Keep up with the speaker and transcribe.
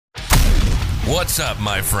What's up,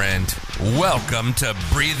 my friend? Welcome to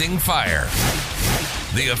Breathing Fire,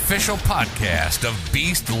 the official podcast of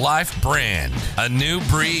Beast Life Brand, a new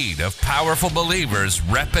breed of powerful believers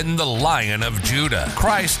repping the Lion of Judah.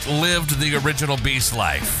 Christ lived the original beast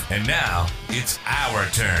life, and now it's our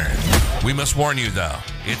turn. We must warn you, though,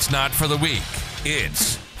 it's not for the weak.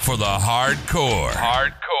 It's for the hardcore.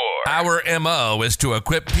 Our MO is to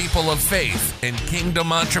equip people of faith and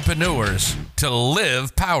kingdom entrepreneurs to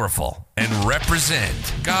live powerful and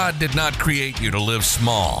represent. God did not create you to live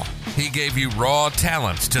small. He gave you raw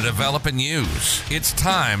talents to develop and use. It's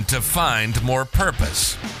time to find more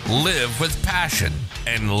purpose, live with passion,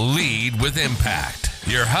 and lead with impact.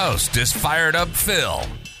 Your host is Fired Up Phil,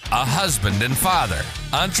 a husband and father,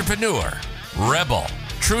 entrepreneur, rebel,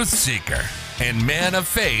 truth seeker, and man of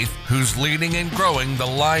faith who's leading and growing the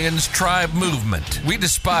Lions Tribe movement. We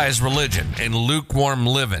despise religion and lukewarm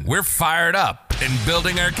living. We're fired up and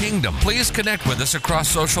building our kingdom. Please connect with us across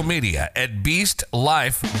social media at Beast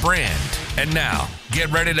Life Brand. And now,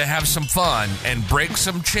 get ready to have some fun and break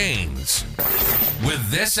some chains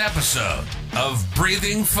with this episode of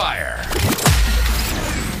Breathing Fire.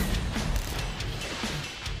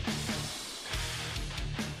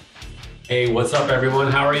 Hey, what's up, everyone?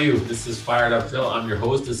 How are you? This is Fired Up Phil. I'm your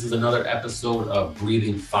host. This is another episode of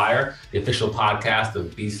Breathing Fire, the official podcast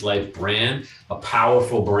of Beast Life Brand, a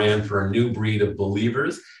powerful brand for a new breed of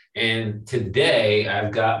believers. And today,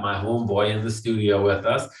 I've got my homeboy in the studio with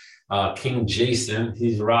us, King Jason.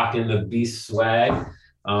 He's rocking the Beast swag.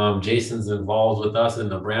 Jason's involved with us in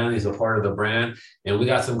the brand. He's a part of the brand. And we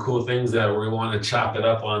got some cool things that we want to chop it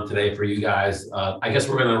up on today for you guys. I guess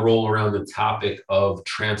we're going to roll around the topic of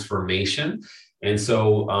transformation. And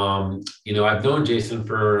so, I've known Jason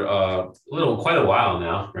for quite a while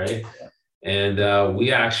now, right? And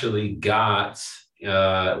we actually got,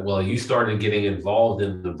 you started getting involved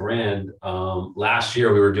in the brand. Last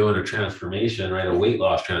year, we were doing a transformation, right? A weight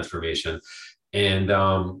loss transformation. And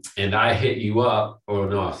I hit you up,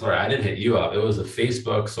 I didn't hit you up. It was a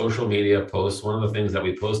Facebook social media post, one of the things that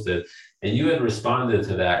we posted, and you had responded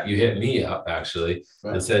to that. You hit me up actually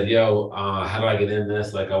and said, how do I get in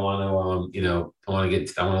this? Like, I want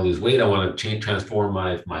to lose weight. I want to transform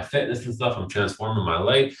my fitness and stuff. I'm transforming my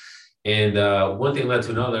life. And one thing led to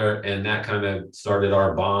another, and that kind of started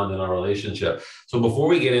our bond and our relationship. So before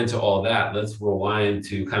we get into all that, let's rewind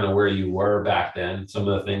to kind of where you were back then, some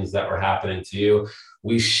of the things that were happening to you.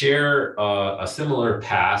 We share a similar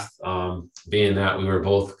past, being that we were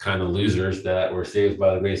both kind of losers that were saved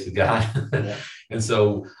by the grace of God. Yeah. And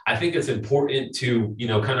so I think it's important to,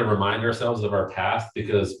 kind of remind ourselves of our past,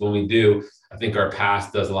 because when we do, I think our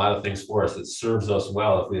past does a lot of things for us. It serves us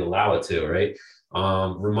well if we allow it to, right?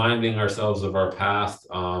 Reminding ourselves of our past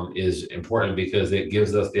is important because it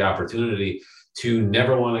gives us the opportunity to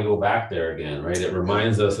never want to go back there again, right? It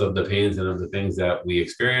reminds us of the pains and of the things that we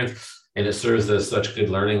experienced, and it serves as such good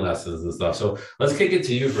learning lessons and stuff. So let's kick it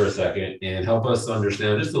to you for a second and help us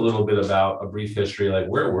understand just a little bit about a brief history. Like,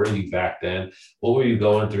 where were you back then? What were you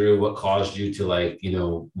going through? What caused you to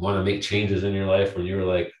want to make changes in your life when you were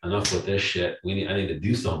like, enough with this shit. I need to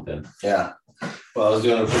do something. Yeah. Well, I was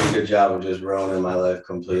doing a pretty good job of just ruining my life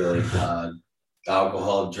completely.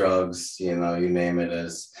 Alcohol, drugs, you name it.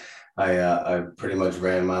 As I pretty much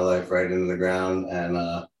ran my life right into the ground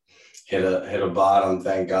and hit a bottom.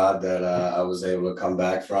 Thank God that I was able to come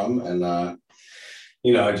back from. And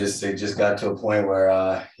it just got to a point where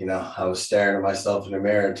I was staring at myself in the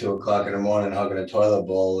mirror at 2:00 in the morning, hugging a toilet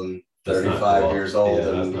bowl, and 35 years old.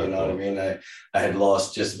 Yeah, and you know what I mean? I had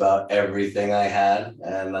lost just about everything I had.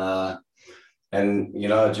 And I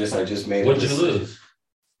just made it. What did you lose?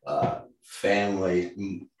 Family,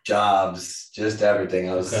 jobs, just everything.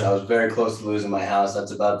 I was very close to losing my house.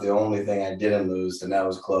 That's about the only thing I didn't lose, and that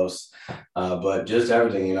was close. But just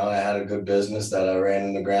everything, I had a good business that I ran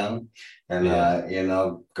in the ground, and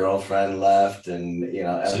girlfriend left, and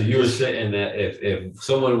So you were saying that if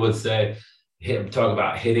someone would say, talk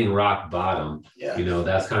about hitting rock bottom,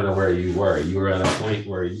 that's kind of where you were. You were at a point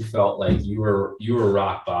where you felt like you were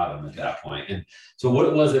rock bottom at that point. And so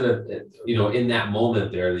what was it, in that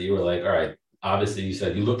moment there that you were like, all right, obviously you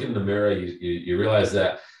said you look in the mirror, you realize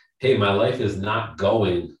that, hey, my life is not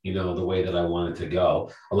going, the way that I want it to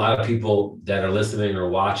go. A lot of people that are listening or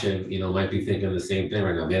watching, might be thinking the same thing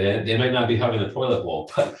right now. They might not be hugging a toilet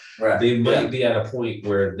bowl, but they might be at a point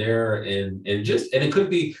where they're and it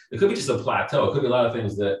could be just a plateau. It could be a lot of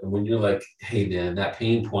things that when you're like, hey man, that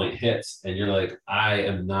pain point hits and you're like, I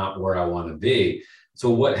am not where I want to be.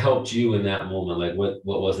 So what helped you in that moment? Like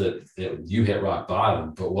what was it that you hit rock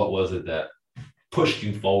bottom, but what was it that pushed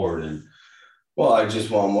you forward? And Well, I just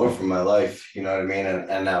want more from my life, you know what I mean?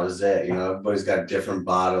 And that was it. You know, everybody's got different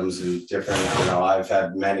bottoms and different, I've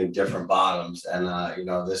had many different bottoms, and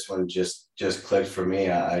this one just clicked for me.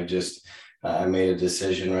 I made a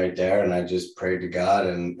decision right there, and I just prayed to God,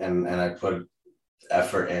 and I put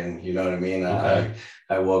effort in, you know what I mean? Okay.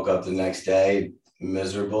 I woke up the next day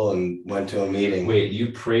miserable and went to a meeting. Wait,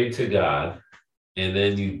 you prayed to God and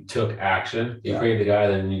then you took action. You prayed to God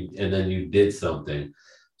and then you did something.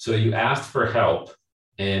 So you asked for help,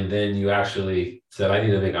 and then you actually said,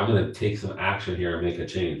 I'm going to take some action here and make a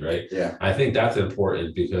change, right? Yeah. I think that's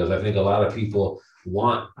important, because I think a lot of people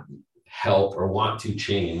want help or want to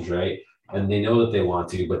change, right? And they know that they want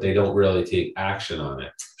to, but they don't really take action on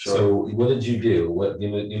it. Sure. So what did you do? Give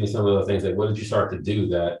me some of the things, like what did you start to do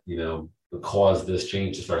that, caused this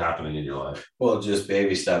change to start happening in your life? Well, just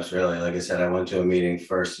baby steps, really. Like I said, I went to a meeting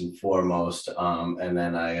first and foremost, and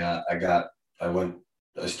then I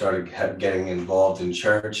started getting involved in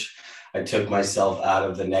church. I took myself out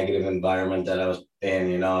of the negative environment that I was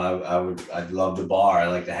in. I'd love the bar. I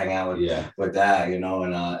like to hang out with that,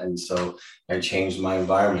 and so I changed my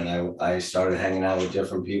environment. I started hanging out with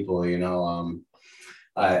different people,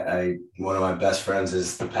 I one of my best friends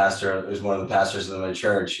is one of the pastors of my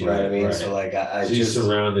church, you know what I mean? Right. So like you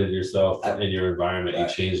surrounded yourself in your environment. You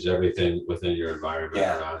changed everything within your environment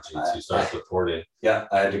around you. So you started supporting. Yeah,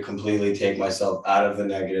 I had to completely take myself out of the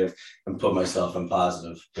negative and put myself in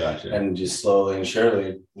positive. Gotcha. And just slowly and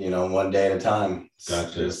surely, one day at a time.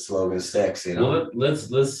 Gotcha. The slogan sticks, Well,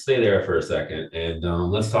 let's stay there for a second, and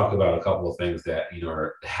let's talk about a couple of things that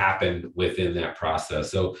happened within that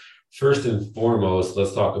process. So first and foremost,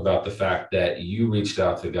 let's talk about the fact that you reached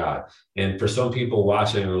out to God. And for some people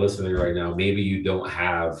watching or listening right now, maybe you don't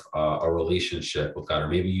have a relationship with God, or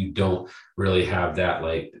maybe you don't really have that,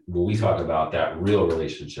 like when we talk about that real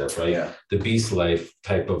relationship, right? Yeah. The Beast Life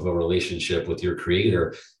type of a relationship with your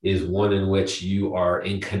creator is one in which you are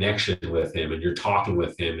in connection with him, and you're talking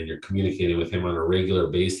with him, and you're communicating with him on a regular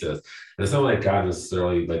basis. And it's not like God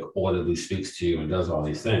necessarily like audibly speaks to you and does all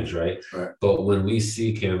these things, right? But when we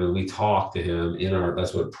seek him and we talk to him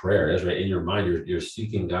that's what prayer is, right? In your mind, you're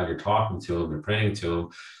seeking God, you're talking to him, you're praying to him.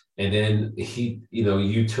 And then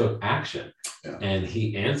you took action, and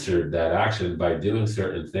he answered that action by doing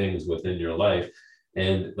certain things within your life.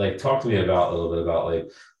 And like, talk to me a little bit about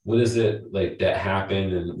like, what is it like that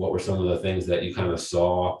happened, and what were some of the things that you kind of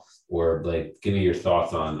saw, or like, give me your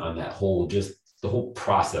thoughts on that whole, just the whole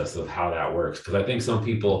process of how that works. Because I think some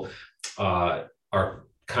people are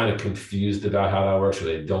kind of confused about how that works, or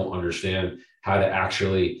they don't understand how to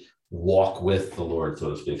actually walk with the Lord,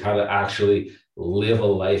 so to speak, how to actually live a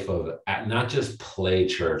life of not just play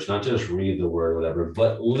church, not just read the word, whatever,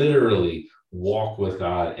 but literally walk with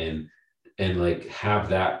God and like have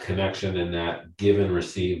that connection and that give and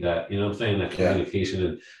receive, that, that communication.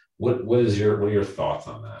 And what are your thoughts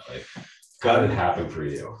on that? Like, how did it happen for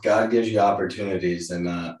you? God gives you opportunities, and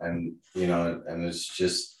it's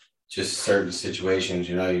just certain situations,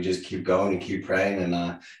 you just keep going and keep praying. And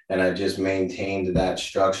I just maintained that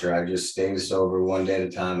structure. I just stayed sober one day at a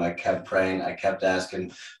time. I kept praying. I kept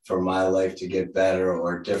asking for my life to get better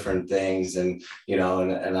or different things. And,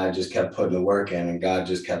 and I just kept putting the work in, and God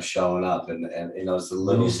just kept showing up. And it's a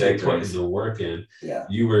little. When you say putting the work in,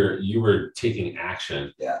 you were taking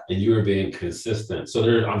action, and you were being consistent.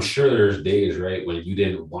 So I'm sure there's days, right, when you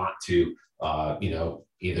didn't want to,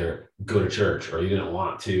 either go to church, or you didn't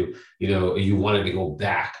want to, you wanted to go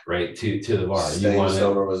back, right, to the bar. Staying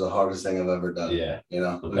sober was the hardest thing I've ever done. In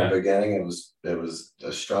Okay. the beginning, it was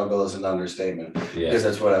a struggle, is an understatement, because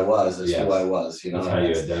that's what I was. That's who I was. That's how you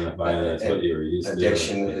identify it. That's what you were used to.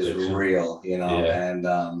 Addiction is real, and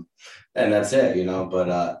that's it,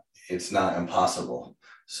 but it's not impossible.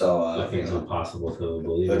 So nothing's impossible to the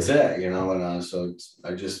believer. That's it, and so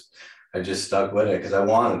I just stuck with it because I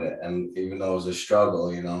wanted it. And even though it was a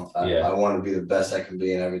struggle, I want to be the best I can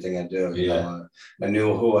be in everything I do. I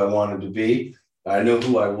knew who I wanted to be. I knew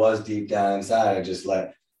who I was deep down inside. I just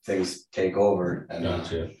let things take over. And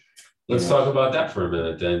gotcha. Let's talk about that for a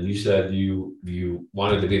minute then. You said you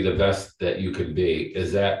wanted to be the best that you could be.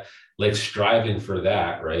 Is that like striving for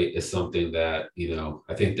that, right, is something that,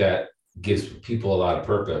 I think that gives people a lot of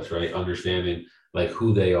purpose, right? Understanding like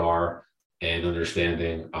who they are, and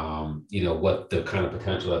understanding, what the kind of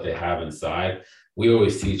potential that they have inside. We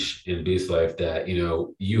always teach in Beast Life that,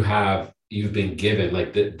 you've been given,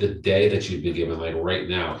 like the day that you've been given, like right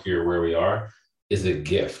now, here where we are, is a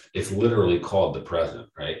gift. It's literally called the present,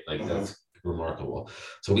 right? Like that's remarkable.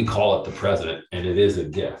 So we call it the present, and it is a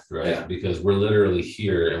gift, right? Because we're literally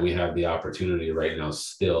here, and we have the opportunity right now,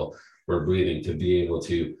 still we're breathing, to be able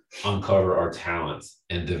to uncover our talents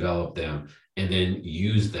and develop them and then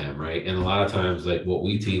use them, right? And a lot of times, like what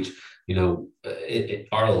we teach,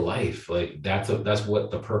 our life, like that's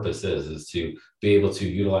what the purpose is to be able to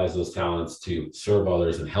utilize those talents to serve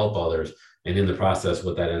others and help others. And in the process,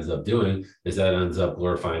 what that ends up doing is that ends up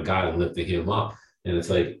glorifying God and lifting him up. And it's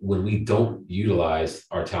like when we don't utilize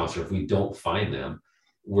our talents, or if we don't find them,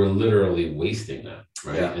 we're literally wasting them,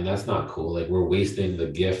 right? Yeah. And that's not cool. Like we're wasting the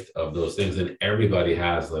gift of those things. And everybody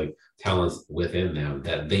has like talents within them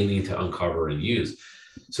that they need to uncover and use.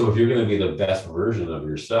 So if you're going to be the best version of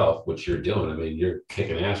yourself, which you're doing, I mean, you're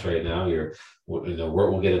kicking ass right now.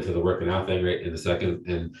 We'll get into the working out thing right in a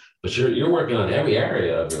second. But you're working on every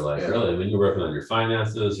area of your life, really. I mean, you're working on your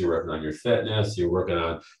finances, you're working on your fitness, you're working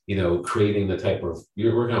on, creating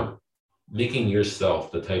you're working on making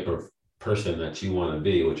yourself the type of person that you want to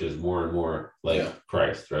be, which is more and more like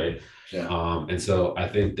Christ, right? Yeah. And so I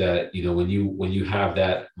think that when you have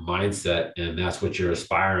that mindset and that's what you're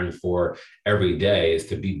aspiring for every day is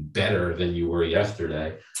to be better than you were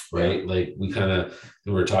yesterday, right? Yeah. Like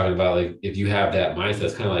we're talking about, like if you have that mindset,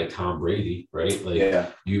 it's kind of like Tom Brady, right?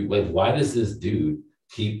 Like why does this dude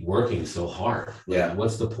keep working so hard? Like,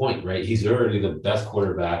 what's the point, right? He's already the best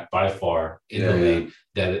quarterback by far in the league,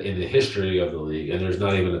 that in the history of the league, and there's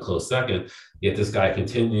not even a close second. Yet this guy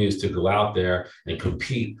continues to go out there and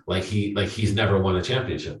compete like he's never won a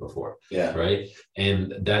championship before. Yeah. Right.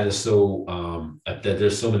 And that is so that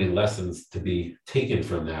there's so many lessons to be taken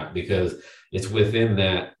from that, because it's within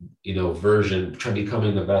that, version,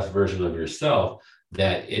 becoming the best version of yourself,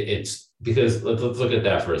 that it's because let's look at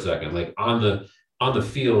that for a second. Like on the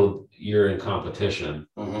field, you're in competition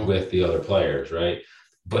with the other players, right?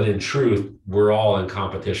 But in truth, we're all in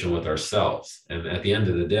competition with ourselves. And at the end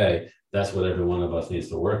of the day, that's what every one of us needs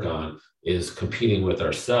to work on, is competing with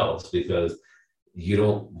ourselves, because you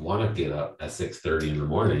don't want to get up at 6:30 in the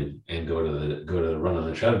morning and go to run on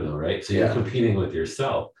the treadmill, right? So you're competing with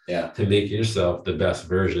yourself to make yourself the best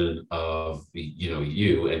version of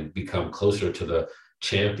you and become closer to the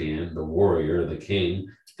champion, the warrior, the king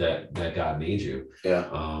that God made you.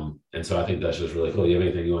 Yeah. And so I think that's just really cool. You have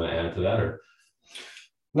anything you want to add to that, or?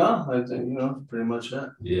 No, I think, pretty much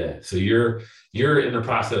that. Yeah. So you're in the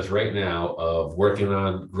process right now of working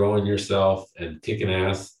on growing yourself and kicking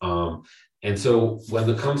ass. And so when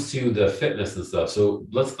it comes to the fitness and stuff, so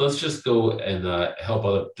let's just go and help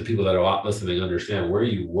the people that are listening understand where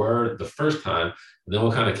you were the first time, and then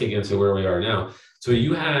we'll kind of kick into where we are now. So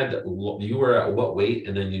you were at what weight,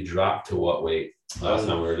 and then you dropped to what weight last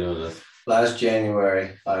time we were doing this? Last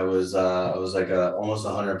January, I was like almost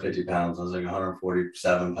 150 pounds. I was like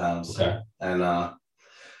 147 pounds. Okay. And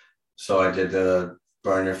so I did the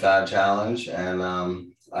Burn Your Fat challenge, and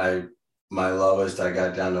my lowest, I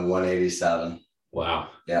got down to 187. Wow.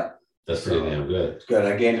 Yeah. That's pretty damn good. It's good.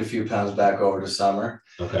 I gained a few pounds back over the summer.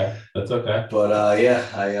 Okay. That's okay. But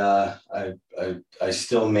I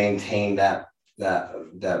still maintain that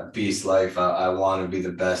beast life. I want to be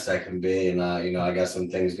the best I can be. And, I got some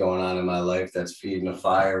things going on in my life that's feeding a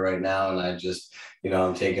fire right now. And I just,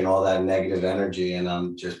 I'm taking all that negative energy and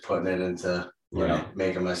I'm just putting it into,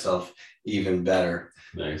 making myself even better.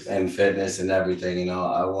 Nice. And fitness and everything.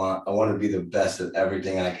 I want to be the best at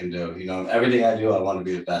everything I can do. Everything I do, I want to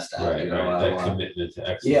be the best at. Right, that commitment to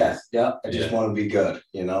excellence. Yeah. I just want to be good,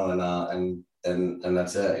 and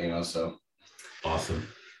that's it, so. Awesome.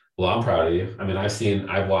 Well, I'm proud of you. I mean,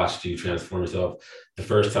 I've watched you transform yourself. The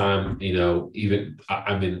first time,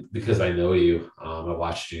 because I know you, I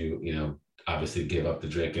watched you, obviously give up the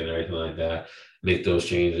drink and everything like that, make those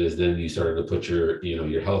changes. Then you started to put your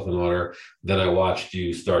health in order. Then I watched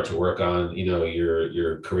you start to work on,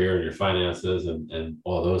 your career and your finances and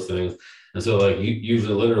all those things. And so like you've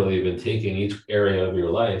literally been taking each area of your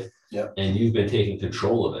life. Yep. And you've been taking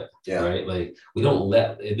control of it. Yeah. Right. Like we don't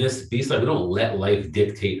let life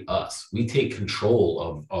dictate us. We take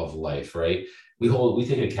control of life. Right. We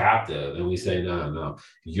take it captive and we say, no,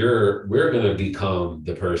 we're going to become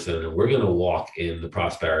the person, and we're going to walk in the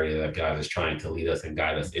prosperity that God is trying to lead us and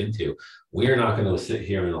guide us into. We're not going to sit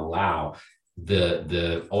here and allow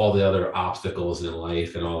all the other obstacles in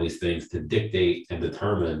life and all these things to dictate and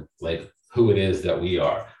determine like who it is that we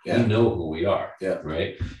are. Yeah. We know who we are. Yeah.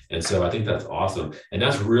 Right. And so I think that's awesome. And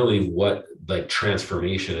that's really what like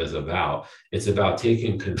transformation is about. It's about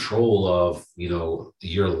taking control of,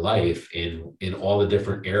 your life in all the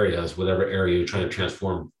different areas, whatever area you're trying to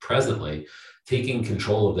transform presently, taking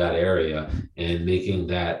control of that area and making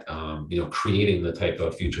that, creating the type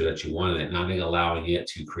of future that you want in it, not allowing it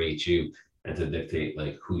to create you and to dictate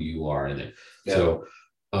like who you are in it. Yeah. So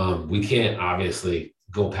we can't obviously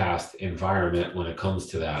go past environment when it comes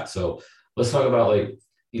to that. So let's talk about like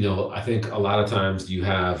I think a lot of times you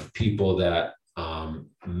have people that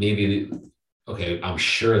maybe, okay, I'm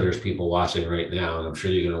sure there's people watching right now, and I'm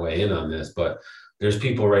sure you're going to weigh in on this, but there's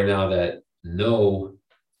people right now that know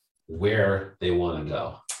where they want to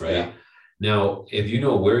go, right? Yeah. Now, if you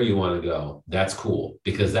know where you want to go, that's cool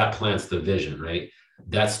because that plants the vision, right?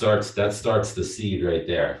 That starts the seed right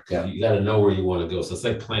there. Yeah. You got to know where you want to go. So it's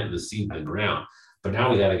like planting the seed in the ground. But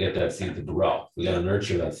now we got to get that seed to grow. We got to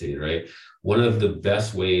nurture that seed, right? One of the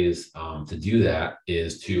best ways to do that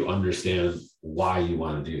is to understand why you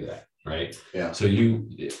want to do that, right? Yeah. So you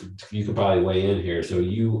could probably weigh in here. So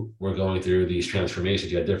you were going through these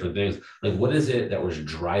transformations. You had different things. Like, what is it that was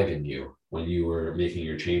driving you when you were making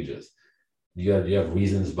your changes? You have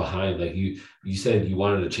reasons behind, like you said you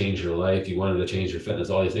wanted to change your life, you wanted to change your fitness,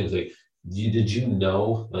 all these things. Like, did you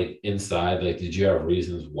know, like inside, like, did you have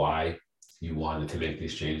reasons why you wanted to make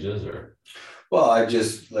these changes? Or well, I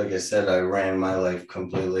just, like I said, I ran my life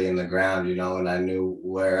completely in the ground, and I knew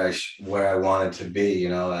where I wanted to be,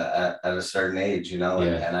 at a certain age, and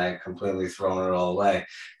I completely thrown it all away.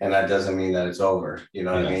 And that doesn't mean that it's over. You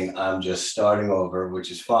know what I mean? I'm just starting over, which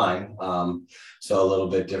is fine. So a little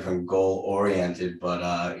bit different goal oriented,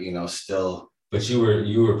 but still. But you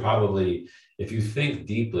were probably, if you think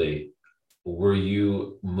deeply, were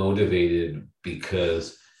you motivated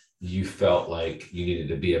because you felt like you needed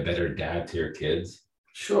to be a better dad to your kids?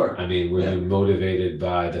 Sure. I mean, were you motivated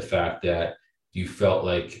by the fact that you felt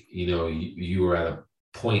like, you were at a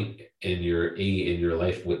point in your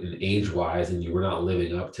life age wise, and you were not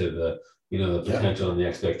living up to the potential and the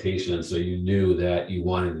expectation. So you knew that you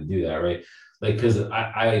wanted to do that, right? Like, cause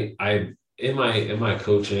I in my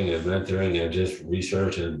coaching and mentoring and just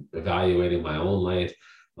research and evaluating my own life,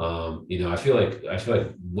 I feel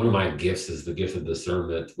like one of my gifts is the gift of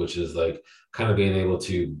discernment, which is like kind of being able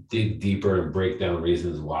to dig deeper and break down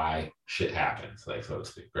reasons why shit happens, like, so to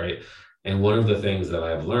speak, right? And one of the things that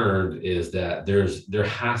I've learned is that there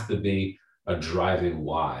has to be a driving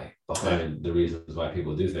why behind the reasons why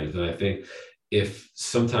people do things. And I think if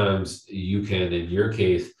sometimes you can, in your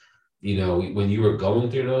case, when you were going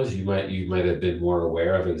through those, you might have been more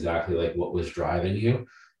aware of exactly like what was driving you.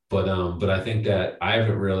 But I think that I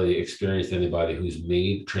haven't really experienced anybody who's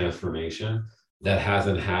made transformation that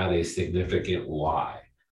hasn't had a significant why,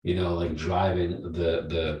 like driving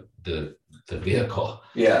the vehicle.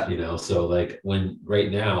 Yeah. So like when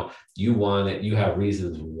right now you have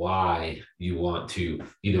reasons why you want to,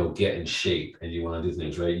 get in shape and you want to do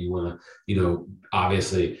things, right? You want to,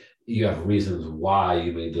 obviously you have reasons why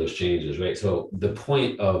you made those changes, right? So the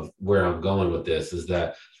point of where I'm going with this is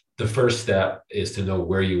that the first step is to know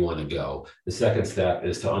where you want to go. The second step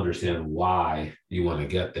is to understand why you want to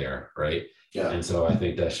get there, right? Yeah. And so I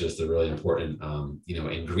think that's just a really important,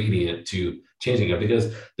 ingredient to changing it,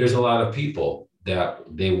 because there's a lot of people that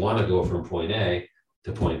they want to go from point A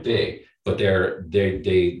to point B, but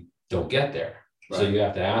they don't get there. Right. So you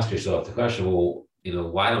have to ask yourself the question, well,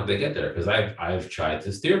 why don't they get there? Because I've tried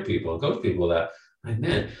to steer people and coach people that, like,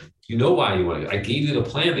 man, why you want to. I gave you the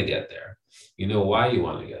plan to get there. You know why you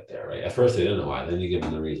want to get there, right? At first they didn't know why. Then you give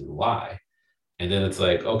them the reason why. And then it's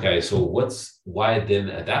like, okay, so why then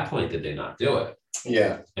at that point did they not do it?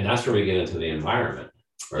 Yeah. And that's where we get into the environment,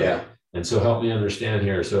 right? Yeah. And so help me understand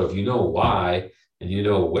here. So if you know why and you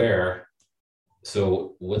know where,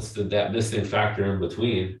 so what's that missing factor in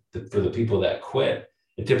between for the people that quit?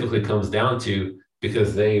 It typically comes down to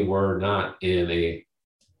because they were not in a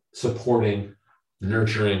supporting,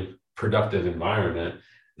 nurturing, productive environment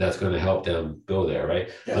that's going to help them go there, right?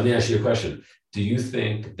 Yeah. Let me ask you a question. Do you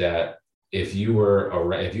think that if you were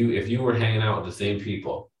hanging out with the same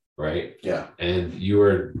people, right? Yeah. And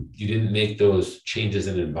you didn't make those changes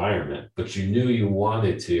in environment, but you knew you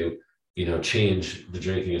wanted to, change the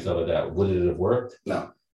drinking and stuff like that, would it have worked?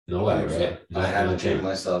 No. No way, right? I had to take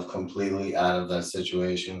myself completely out of that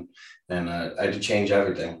situation, and I had to change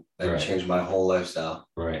everything. I had to change my whole lifestyle.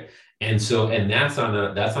 Right. And that's on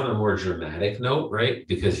a more dramatic note, right?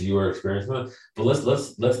 Because you were experiencing it. But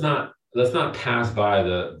let's not pass by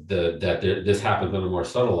this happens on a more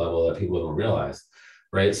subtle level that people don't realize,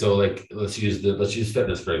 right? So like let's use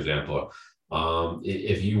fitness for example.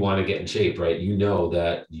 If you want to get in shape, right,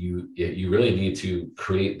 that you really need to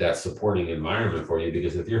create that supporting environment for you,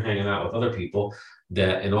 because if you're hanging out with other people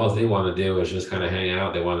and all they want to do is just kind of hang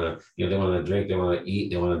out, they want to drink, they want to eat,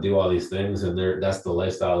 they want to do all these things, and that's the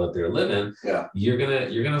lifestyle that they're living. Yeah, you're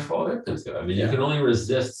gonna fall victim to it. I mean, you can only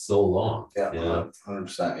resist so long. Yeah,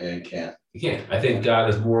 100%. Yeah, you can't. You can't. I think God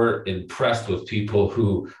is more impressed with people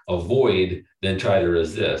who avoid than try to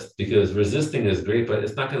resist, because resisting is great, but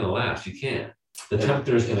it's not going to last. You can't. The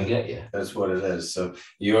tempter is going to get you. That's what it is. So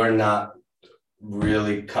you're not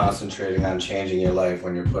really concentrating on changing your life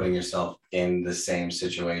when you're putting yourself in the same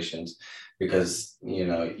situations, because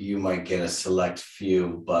you might get a select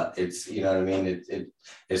few, but it's what I mean,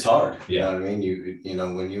 it's hard. You know what I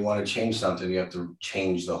mean? When you want to change something, you have to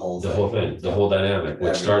change the whole thing, the whole dynamic,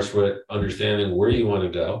 which starts with understanding where you want to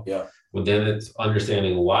go. Well, then it's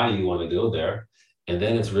understanding why you want to go there, and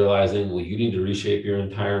then it's realizing, well, you need to reshape your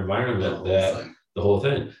entire environment, the whole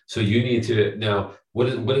thing. So you need to now. What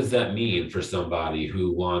does that mean for somebody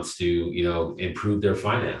who wants to, improve their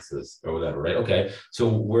finances or whatever, right? Okay, so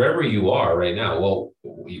wherever you are right now, well,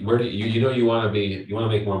 where do you want to be? You want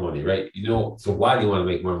to make more money, right? So why do you want to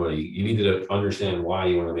make more money? You need to understand why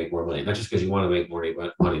you want to make more money, not just because you want to make more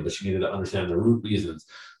money, but you need to understand the root reasons.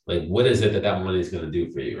 Like, what is it that money is going to do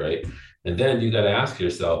for you, right? And then you got to ask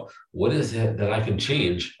yourself, what is it that I can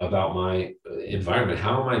change about my environment?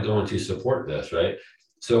 How am I going to support this, right?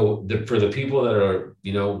 So for the people that are,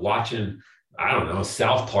 watching, I don't know,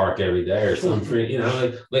 South Park every day or something,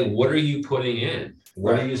 like what are you putting in? Who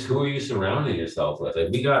are you surrounding yourself with? Like,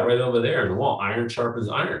 we got right over there in the wall, iron sharpens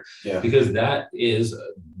iron, because that is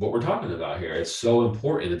what we're talking about here. It's so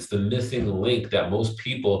important. It's the missing link that most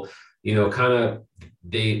people, it's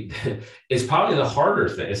probably the harder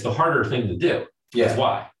thing. It's the harder thing to do. That's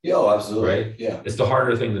why. Oh, absolutely. Right. Yeah. It's the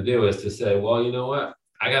harder thing to do is to say, well, you know what?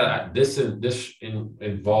 This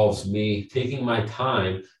involves me taking my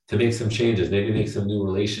time to make some changes, maybe make some new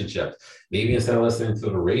relationships. Maybe instead of listening to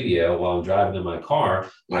the radio while I'm driving in my car,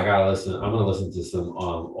 I'm going to listen to some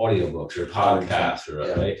audiobooks or podcasts,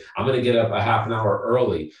 right? I'm going to get up a half an hour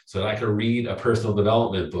early so that I can read a personal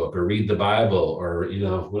development book or read the Bible or,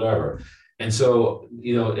 whatever. And so,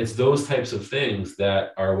 it's those types of things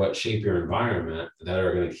that are what shape your environment, that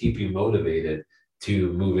are going to keep you motivated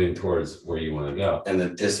to moving towards where you want to go. And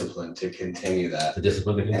the discipline to continue that.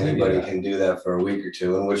 Anybody can do that for a week or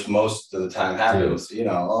two, and which most of the time happens,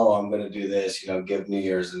 I'm going to do this, give New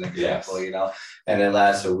Year's an example, and it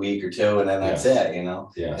lasts a week or two, and then that's it,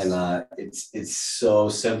 and it's so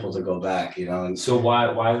simple to go back, and so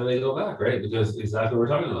why do they go back, right? Because exactly what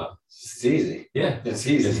we're talking about. It's easy. Yeah. It's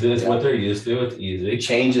easy. It's what they're used to. It's easy.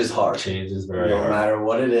 Change is hard. Change is very hard. No matter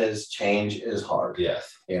what it is, change is hard.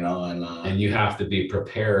 Yes. And you have to be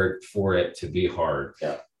prepared for it to be hard.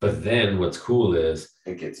 Yeah. But then what's cool is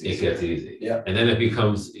it gets easy. Yeah. And then it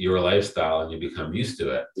becomes your lifestyle and you become used to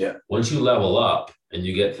it. Yeah. Once you level up and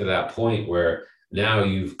you get to that point where now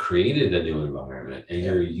you've created a new environment and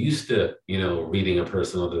you're used to, reading a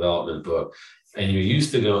personal development book, and you're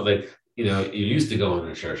used to going you're used to going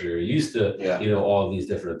to church, or you're used to, all these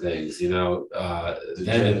different things,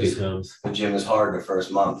 then it becomes. The gym is hard the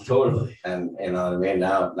first month. Totally. And you know what I mean?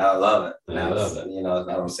 Now I love it. I love it.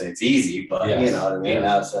 I don't say it's easy, but you know what I mean?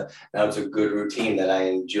 Yes. Now it's a good routine that I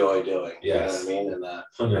enjoy doing. Yes. You know what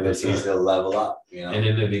I mean? And it's easy to level up, And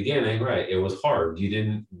in the beginning, right, it was hard.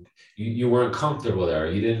 You weren't comfortable there.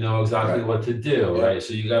 You didn't know exactly what to do, right?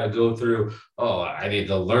 So you got to go through, I need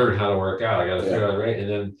to learn how to work out. I got to figure out, right? And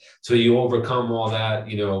then, so you overcome all that,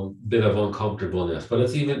 bit of uncomfortableness, but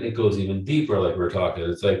it goes even deeper. Like we're talking,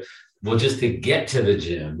 it's like, well, just to get to the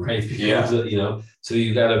gym, right? So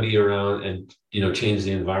you got to be around and, change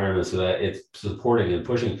the environment so that it's supporting and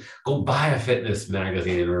pushing. Go buy a fitness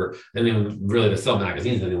magazine, or I mean, really to sell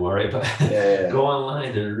magazines anymore, right? But go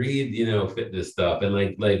online and read, fitness stuff. And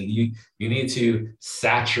like you need to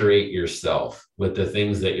saturate yourself with the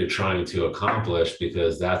things that you're trying to accomplish,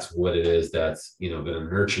 because that's what it is that's, going to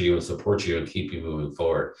nurture you and support you and keep you moving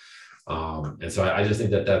forward. And so I just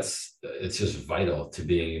think it's just vital to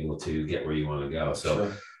being able to get where you want to go.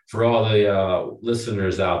 So for all the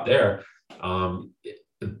listeners out there,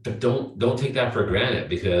 but don't take that for granted,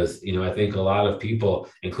 because, I think a lot of people,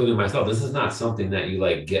 including myself, this is not something that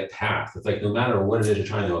you get past. It's like, no matter what it is you're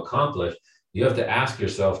trying to accomplish, you have to ask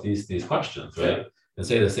yourself these questions, right? And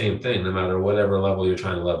say the same thing, no matter whatever level you're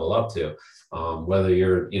trying to level up to, whether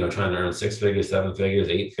you're, trying to earn 6 figures, 7 figures,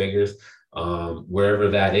 8 figures, wherever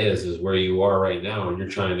that is where you are right now, and you're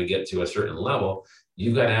trying to get to a certain level.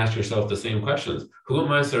 You've got to ask yourself the same questions. Who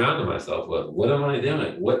am I surrounding myself with? What am I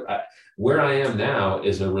doing? Where I am now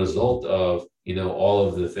is a result of, all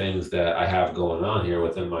of the things that I have going on here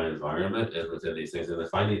within my environment and within these things. And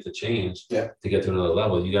if I need to change to get to another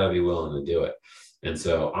level, you got to be willing to do it. And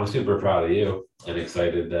so I'm super proud of you and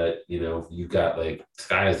excited that, you've got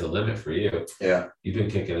sky is the limit for you. Yeah. You've been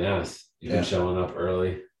kicking ass. You've been showing up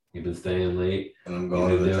early. You've been staying late. And I'm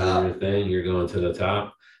going to the top. Your thing. You're going to the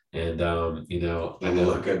top. And, and you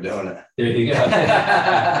look good doing it. There you go.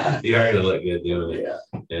 You already look good doing it. Yeah.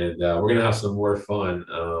 And we're going to have some more fun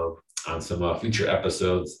some future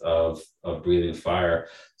episodes of Breathing Fire.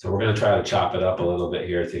 So we're going to try to chop it up a little bit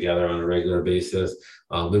here together on a regular basis.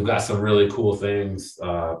 We've got some really cool things,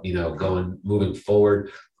 moving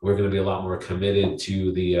forward. We're going to be a lot more committed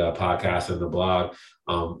to the podcast and the blog.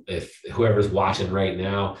 If whoever's watching right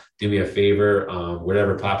now, do me a favor,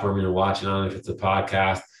 whatever platform you're watching on, if it's a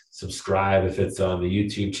podcast, subscribe. If it's on the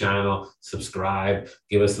YouTube channel, subscribe,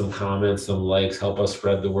 give us some comments, some likes, help us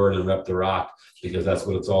spread the word and rep the rock, because that's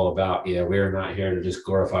what it's all about. Yeah, we're not here to just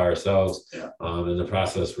glorify ourselves. In the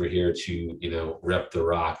process, we're here to, rep the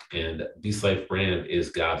rock. And Beast Life brand is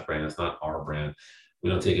God's brand. It's not our brand. We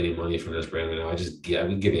don't take any money from this brand right now.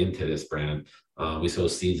 We get into this brand. We sow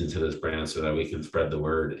seeds into this brand so that we can spread the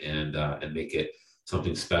word and make it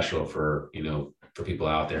something special for people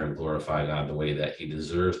out there and glorify God the way that he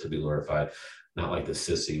deserves to be glorified. Not like the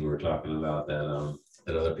sissy we were talking about that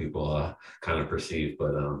other people kind of perceive,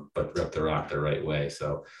 but rep the rock the right way.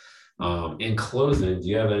 So in closing, do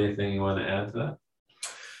you have anything you want to add to that?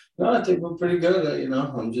 No, I think we're pretty good.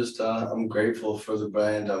 I'm just, I'm grateful for the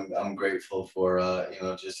brand. I'm grateful for,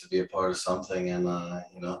 just to be a part of something. And,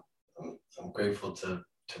 I'm grateful to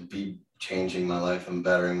be changing my life and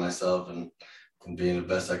bettering myself and being the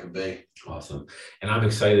best I could be. Awesome. And I'm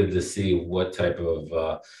excited to see what type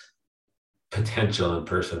of potential and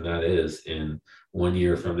person that is in 1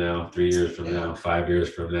 year from now, 3 years from now, 5 years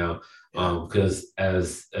from now. Because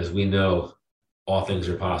as we know, all things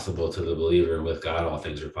are possible to the believer, and with God, all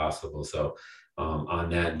things are possible. So on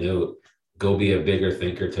that note, go be a bigger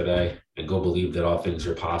thinker today and go believe that all things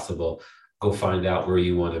are possible. Go find out where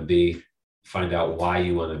you want to be, find out why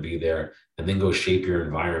you want to be there, and then go shape your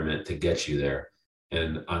environment to get you there.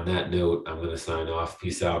 And on that note, I'm going to sign off.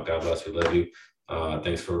 Peace out. God bless. We love you.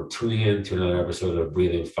 Thanks for tuning in to another episode of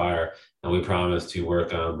Breathing Fire. And we promise to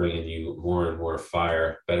work on bringing you more and more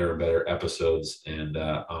fire, better and better episodes. And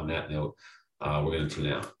on that note, we're going to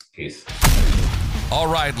tune out. Peace. All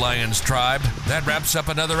right, Lions Tribe, that wraps up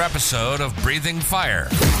another episode of Breathing Fire.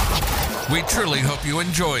 We truly hope you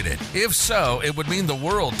enjoyed it. If so, it would mean the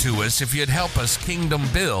world to us if you'd help us kingdom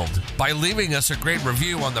build by leaving us a great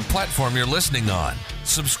review on the platform you're listening on.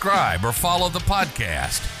 Subscribe or follow the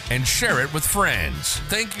podcast and share it with friends.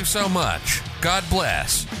 Thank you so much. God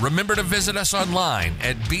bless. Remember to visit us online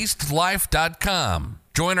at beastlife.com.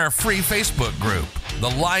 Join our free Facebook group, The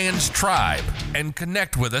Lions Tribe, and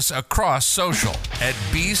connect with us across social at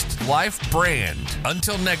Beast Life Brand.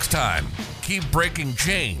 Until next time, keep breaking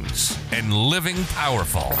chains and living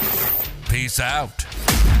powerful. Peace out.